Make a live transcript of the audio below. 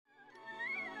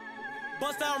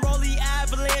Bust down Rolly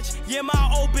Avalanche, yeah,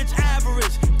 my old bitch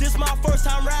average. This my first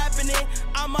time rapping it,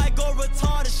 I might go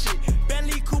retarded shit.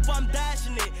 Bentley coupe, I'm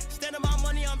dashing it. Standing my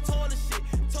money, I'm tall as shit.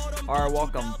 Alright,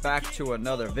 welcome back to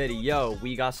another video.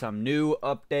 We got some new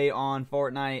update on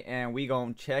Fortnite and we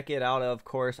gonna check it out. Of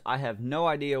course, I have no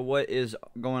idea what is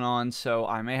going on, so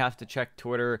I may have to check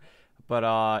Twitter,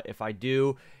 but if I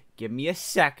do, give me a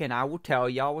second, I will tell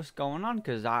y'all what's going on,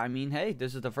 because I mean, hey,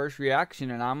 this is the first reaction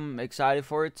and I'm excited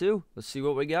for it too. Let's see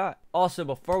what we got. Also,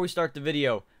 before we start the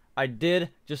video, I did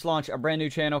just launch a brand new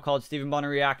channel called Stephen Bohna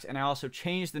Reacts, and I also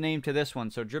changed the name to this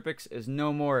one, so Drippix is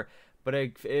no more. But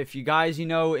if you guys,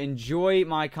 enjoy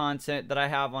my content that I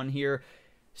have on here,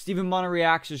 Stephen Bohna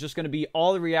Reacts is just going to be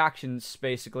all the reactions,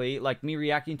 basically. Like me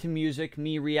reacting to music,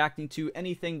 me reacting to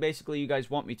anything, basically, you guys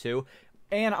want me to.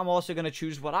 And I'm also going to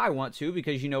choose what I want to,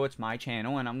 because it's my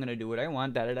channel, and I'm going to do what I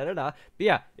want, da-da-da-da-da. But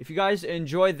yeah, if you guys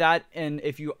enjoy that, and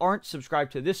if you aren't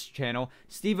subscribed to this channel,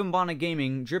 Stephen Bohna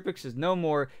Gaming, Drippix is no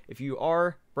more. If you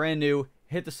are brand new,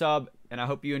 hit the sub, and I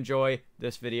hope you enjoy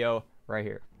this video right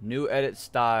here. New edit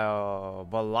style,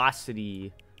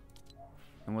 velocity.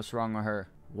 And what's wrong with her?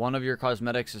 One of your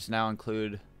cosmetics is now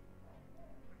include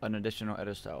an additional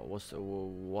edit style. What's the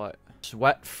what?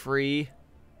 Sweat free.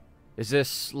 Is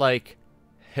this like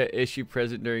issue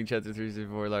present during chapter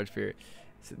 364 large period?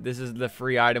 So this is the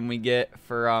free item we get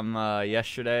from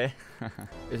yesterday.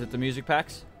 Is it the music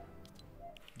packs?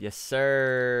 Yes,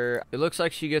 sir. It looks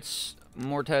like she gets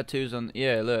more tattoos on.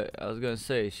 Yeah, look. I was gonna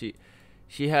say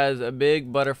she has a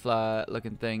big butterfly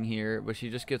looking thing here, but she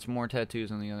just gets more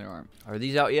tattoos on the other arm. Are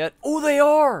these out yet? Oh, they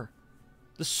are!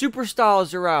 The super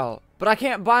styles are out, but I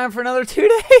can't buy them for another 2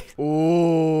 days.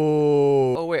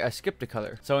 Ooh. Oh wait, I skipped a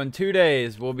color. So in 2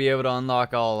 days, we'll be able to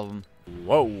unlock all of them.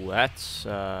 Whoa, that's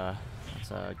a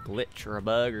glitch or a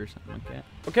bug or something like that.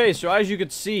 Okay, so as you can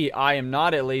see, I am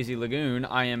not at Lazy Lagoon.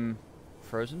 I am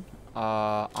frozen.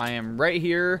 I am right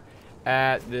here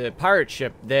at the pirate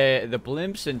ship. The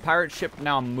blimps and pirate ship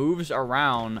now moves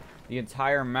around the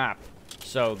entire map,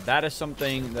 so that is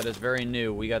something that is very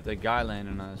new. We got the guy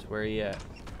landing on us. Where he at?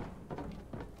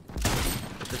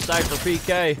 It's the Cypher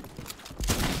PK.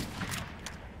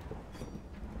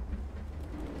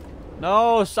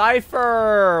 No,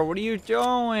 Cypher, what are you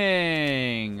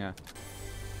doing?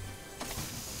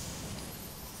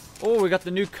 Oh, we got the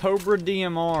new Cobra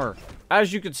DMR.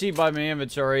 As you can see by my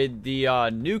inventory, the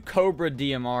new Cobra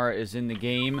DMR is in the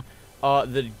game.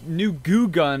 The new goo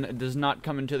gun does not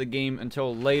come into the game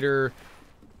until later,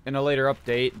 in a later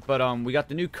update. But we got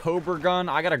the new Cobra gun.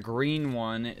 I got a green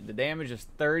one. The damage is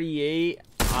 38.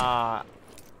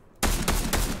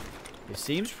 It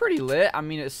seems pretty lit. I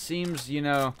mean, it seems,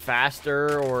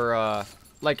 faster, or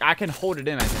like I can hold it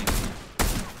in, I think.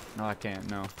 No, I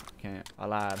can't. No, I can't. I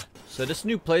lied. So this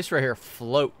new place right here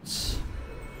floats.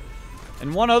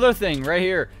 And one other thing right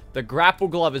here, the grapple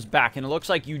glove is back, and it looks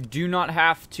like you do not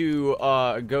have to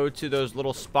go to those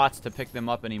little spots to pick them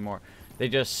up anymore. They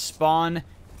just spawn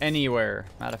anywhere.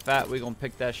 Matter of fact, we're gonna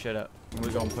pick that shit up, and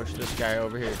we're gonna push this guy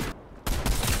over here.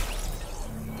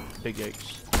 Big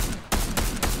eggs.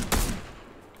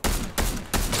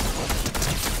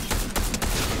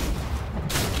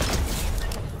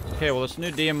 Okay, well, this new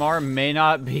DMR may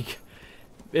not be...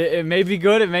 It may be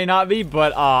good, it may not be,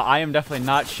 but I am definitely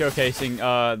not showcasing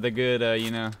the good,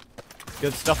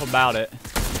 good stuff about it.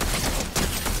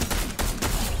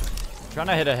 I'm trying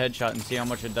to hit a headshot and see how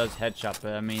much it does headshot,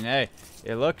 but I mean, hey,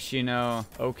 it looks,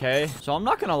 okay. So I'm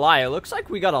not gonna lie, it looks like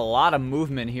we got a lot of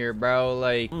movement here, bro.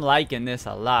 Like, I'm liking this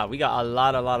a lot. We got a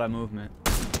lot of movement.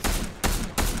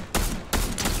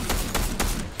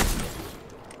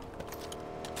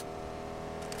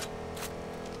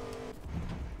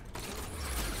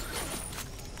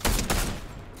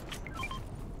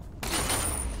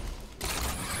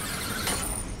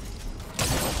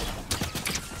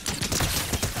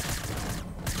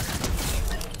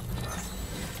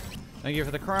 Thank you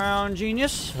for the crown,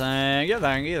 genius. Thank you,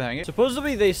 thank you, thank you.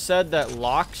 Supposedly, they said that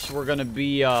locks were gonna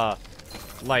be,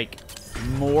 like,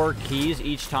 more keys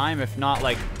each time, if not,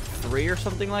 like, 3 or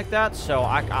something like that. So,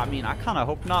 I mean, I kind of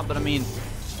hope not, but I mean,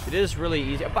 it is really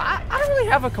easy. But I don't really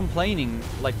have a complaining,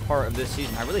 like, part of this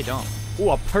season. I really don't.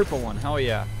 Ooh, a purple one. Hell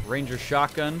yeah. Ranger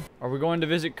shotgun. Are we going to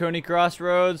visit Coney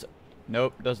Crossroads?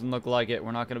 Nope, doesn't look like it.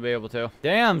 We're not going to be able to.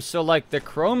 Damn, so like the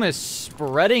chrome is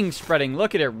spreading.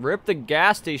 Look at it. Rip the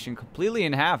gas station completely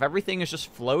in half. Everything is just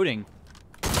floating.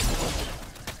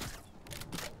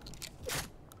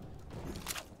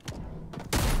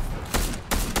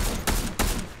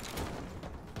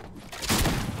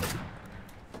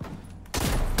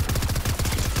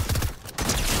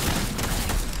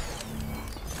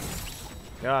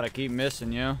 God, I keep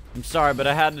missing you. I'm sorry, but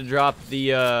I had to drop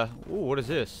the, ooh, what is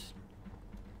this?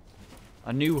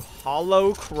 A new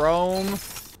hollow chrome.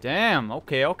 Damn,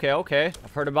 okay.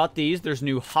 I've heard about these. There's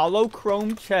new hollow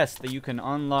chrome chests that you can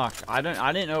unlock. I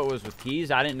didn't know it was with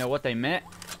keys. I didn't know what they meant.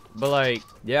 But, like,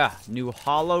 yeah, new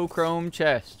hollow chrome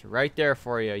chest right there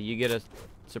for you. You get a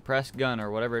suppressed gun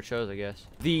or whatever it shows, I guess.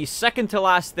 The second to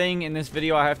last thing in this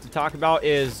video I have to talk about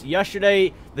is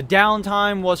yesterday, the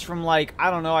downtime was from, like, I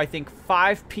don't know, I think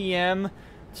 5 p.m.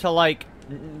 to, like,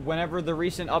 whenever the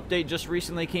recent update just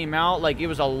recently came out. Like, it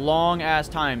was a long ass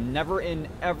time. Never in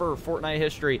ever Fortnite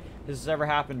history this has ever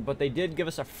happened, but they did give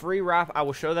us a free wrap. I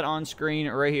will show that on screen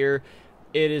right here.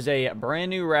 It is a brand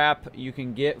new wrap you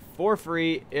can get for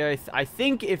free. I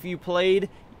think if you played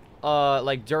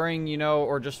like during, you know,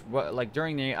 or just like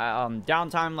during the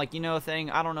downtime, like, you know, thing,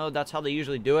 I don't know, that's how they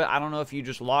usually do it. I don't know if you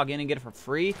just log in and get it for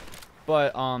free.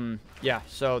 But, yeah,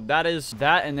 so that is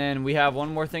that, and then we have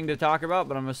one more thing to talk about,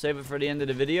 but I'm going to save it for the end of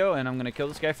the video, and I'm going to kill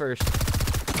this guy first.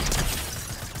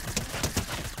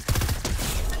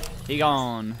 He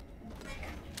gone.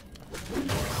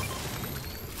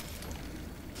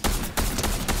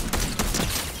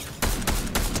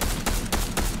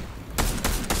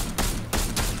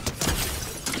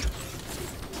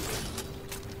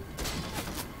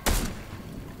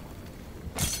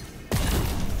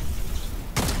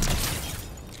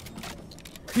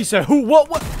 He said, who?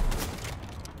 What?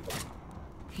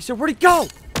 He said, where'd he go?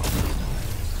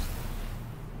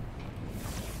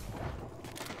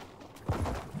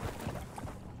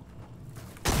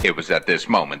 It was at this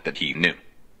moment that he knew.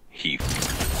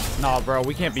 Nah, bro,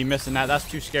 we can't be missing that. That's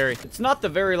too scary. It's not the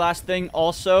very last thing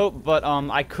also, but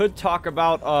I could talk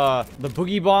about the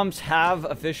Boogie bombs have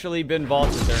officially been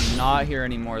vaulted. They're not here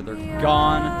anymore. They're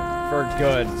gone for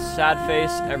good. Sad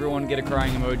face. Everyone get a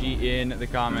crying emoji in the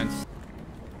comments.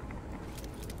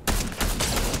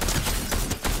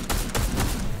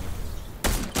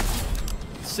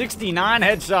 69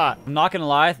 headshot. I'm not gonna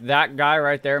lie, that guy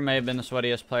right there may have been the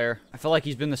sweatiest player. I feel like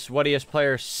he's been the sweatiest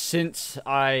player since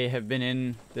I have been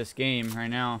in this game right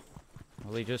now.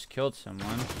 Well, he just killed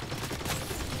someone.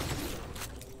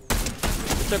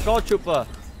 It's a gold chupa.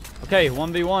 Okay,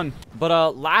 1v1.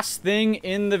 But last thing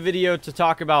in the video to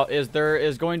talk about is there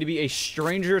is going to be a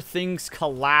Stranger Things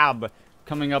collab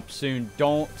coming up soon.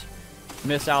 Don't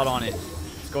miss out on it.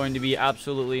 Going to be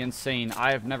absolutely insane.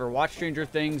 I have never watched Stranger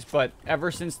Things, but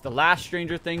ever since the last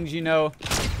Stranger Things, you know,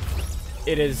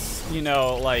 it is, you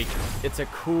know, like, it's a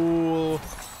cool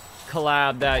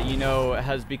collab that, you know,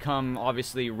 has become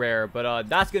obviously rare. But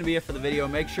that's gonna be it for the video.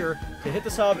 Make sure to hit the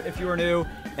sub if you are new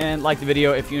and like the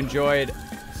video if you enjoyed.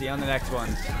 See you on the next one.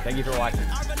 Thank you for watching.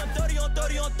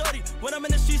 30 on 30. When I'm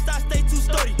in the streets, I stay too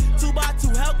sturdy.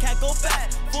 2x2 Hellcat, go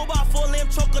fast. 4x4 lamb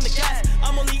choke on the gas.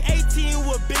 I'm only 18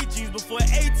 with big G's. Before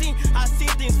 18, I see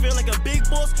things feel like a big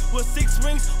boss with 6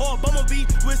 rings or a bumblebee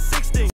with 6 things.